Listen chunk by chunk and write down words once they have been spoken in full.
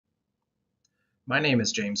My name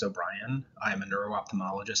is James O'Brien. I am a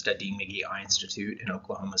neuro-ophthalmologist at Dean McGee Eye Institute in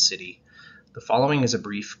Oklahoma City. The following is a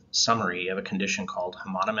brief summary of a condition called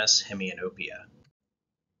homonymous hemianopia.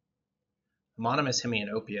 Homonymous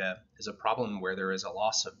hemianopia is a problem where there is a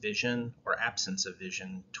loss of vision or absence of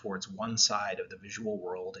vision towards one side of the visual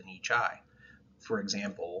world in each eye. For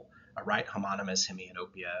example, a right homonymous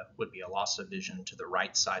hemianopia would be a loss of vision to the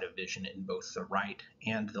right side of vision in both the right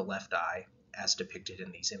and the left eye, as depicted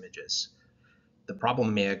in these images. The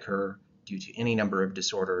problem may occur due to any number of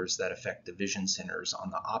disorders that affect the vision centers on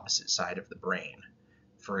the opposite side of the brain.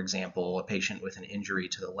 For example, a patient with an injury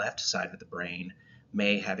to the left side of the brain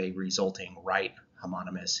may have a resulting right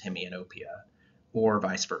homonymous hemianopia, or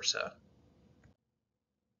vice versa.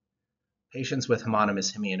 Patients with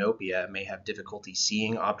homonymous hemianopia may have difficulty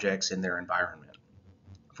seeing objects in their environment.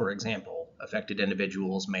 For example, affected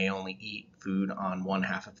individuals may only eat food on one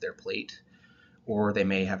half of their plate, or they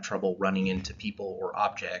may have trouble running into people or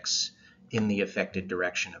objects in the affected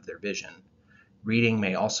direction of their vision. Reading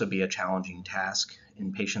may also be a challenging task,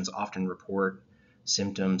 and patients often report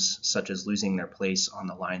symptoms such as losing their place on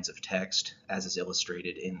the lines of text, as is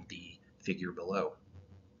illustrated in the figure below.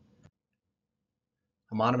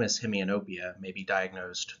 Homonymous hemianopia may be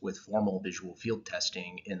diagnosed with formal visual field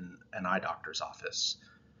testing in an eye doctor's office.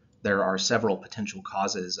 There are several potential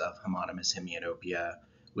causes of homonymous hemianopia,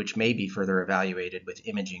 which may be further evaluated with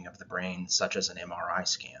imaging of the brain, such as an MRI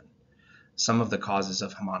scan. Some of the causes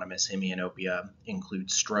of homonymous hemianopia include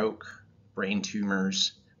stroke, brain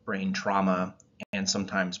tumors, brain trauma, and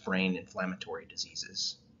sometimes brain inflammatory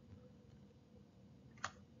diseases.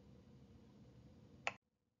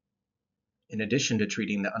 In addition to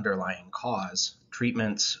treating the underlying cause,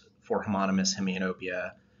 treatments for homonymous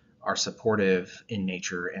hemianopia are supportive in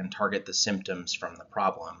nature and target the symptoms from the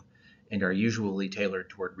problem, and are usually tailored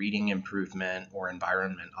toward reading improvement or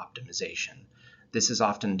environment optimization. This is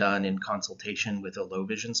often done in consultation with a low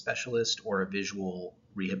vision specialist or a visual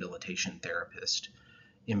rehabilitation therapist.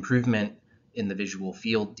 Improvement in the visual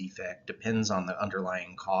field defect depends on the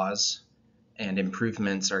underlying cause, and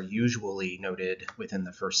improvements are usually noted within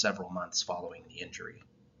the first several months following the injury.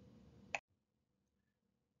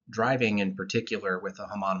 Driving, in particular with a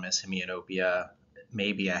homonymous hemianopia,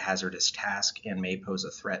 may be a hazardous task and may pose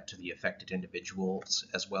a threat to the affected individuals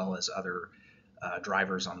as well as other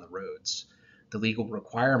drivers on the roads. The legal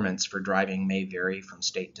requirements for driving may vary from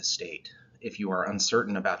state to state. If you are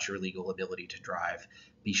uncertain about your legal ability to drive,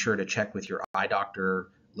 be sure to check with your eye doctor,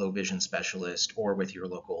 low vision specialist, or with your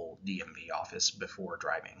local DMV office before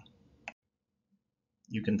driving.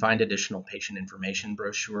 You can find additional patient information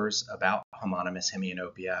brochures about homonymous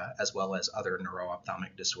hemianopia as well as other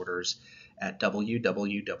neuro-ophthalmic disorders at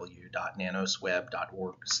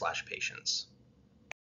www.nanosweb.org/patients.